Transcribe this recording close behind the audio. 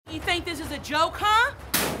think this is a joke, huh?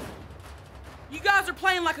 You guys are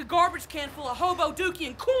playing like a garbage can full of hobo dookie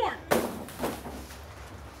and corn.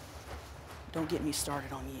 Don't get me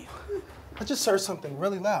started on you. I just heard something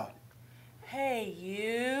really loud. Hey,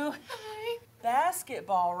 you. Hi.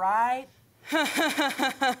 Basketball, right?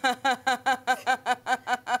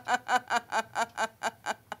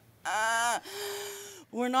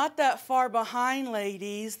 We're not that far behind,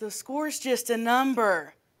 ladies. The score's just a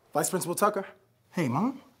number. Vice Principal Tucker? Hey,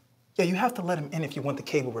 Mom? Yeah, you have to let him in if you want the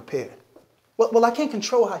cable repaired. Well, I can't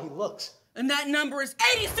control how he looks. And that number is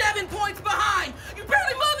 87 points behind! You're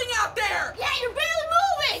barely moving out there! Yeah, you're barely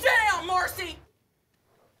moving! Sit down, Marcy!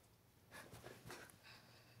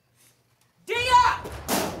 D up!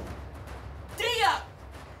 D up!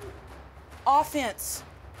 Offense.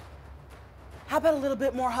 How about a little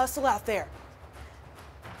bit more hustle out there?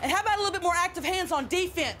 And how about a little bit more active hands on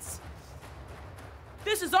defense?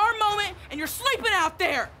 This is our moment, and you're sleeping out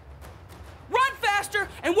there. Run faster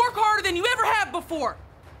and work harder than you ever have before.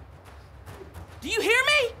 Do you hear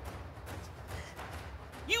me?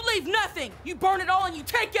 You leave nothing. You burn it all and you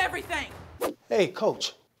take everything. Hey,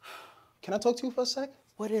 Coach. Can I talk to you for a sec?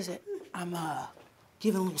 What is it? I'm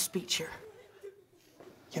giving a little speech here.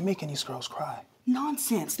 You're making these girls cry.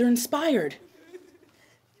 Nonsense. They're inspired.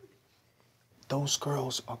 Those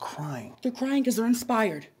girls are crying. They're crying because they're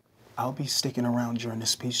inspired. I'll be sticking around during the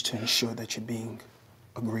speech to ensure that you're being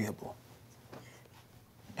agreeable.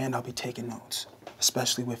 And I'll be taking notes,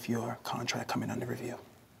 especially with your contract coming under review.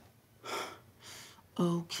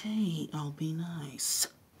 Okay, I'll be nice.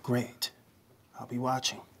 Great. I'll be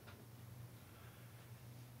watching.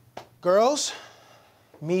 Girls,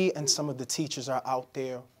 me and some of the teachers are out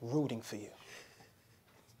there rooting for you.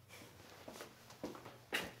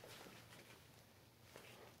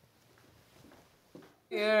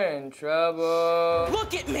 You're in trouble.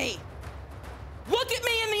 Look at me! Look at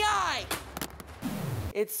me in the eye!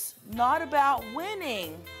 It's not about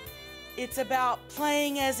winning. It's about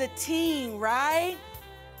playing as a team, right?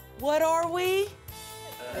 What are we?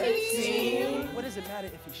 A team. What does it matter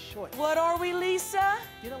if he's short? What are we, Lisa?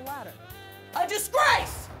 Get a ladder. A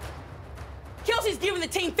disgrace! Kelsey's giving the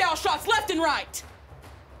team foul shots left and right.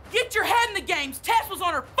 Get your head in the games. Tess was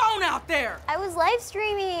on her phone out there. I was live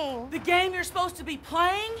streaming. The game you're supposed to be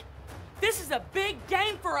playing? This is a big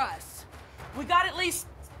game for us. We got at least,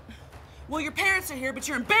 well, your parents are here, but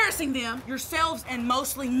you're embarrassing them, yourselves, and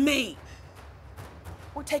mostly me.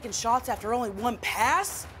 We're taking shots after only one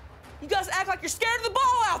pass? You guys act like you're scared of the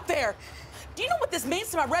ball out there. Do you know what this means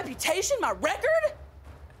to my reputation, my record?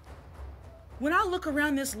 When I look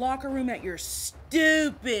around this locker room at your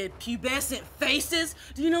stupid, pubescent faces,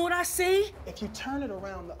 do you know what I see? If you turn it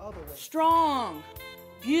around the other way. Strong,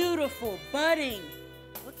 beautiful, budding.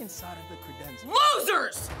 Look inside of the credentials.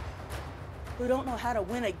 Losers! Who don't know how to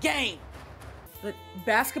win a game. But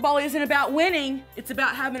basketball isn't about winning. It's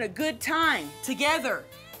about having a good time together.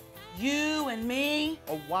 You and me.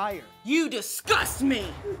 A wire. You disgust me.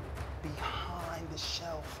 Behind the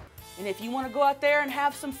shelf. And if you want to go out there and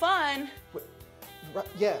have some fun,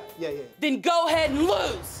 Yeah. then go ahead and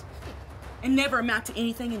lose. And never amount to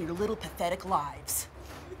anything in your little pathetic lives.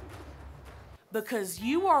 Because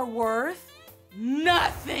you are worth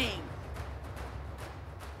nothing.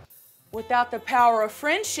 Without the power of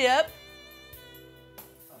friendship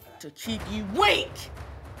to keep you weak.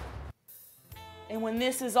 And when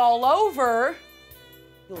this is all over,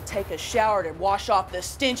 you'll take a shower to wash off the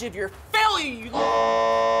stench of your failure.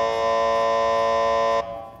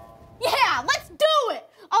 Yeah, let's do it!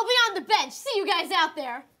 I'll be on the bench. See you guys out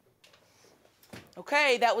there.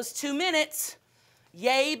 Okay, that was 2 minutes.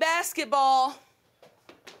 Yay, basketball.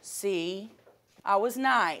 See, I was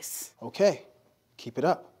nice. Okay, keep it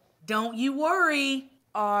up. Don't you worry,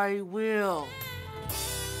 I will.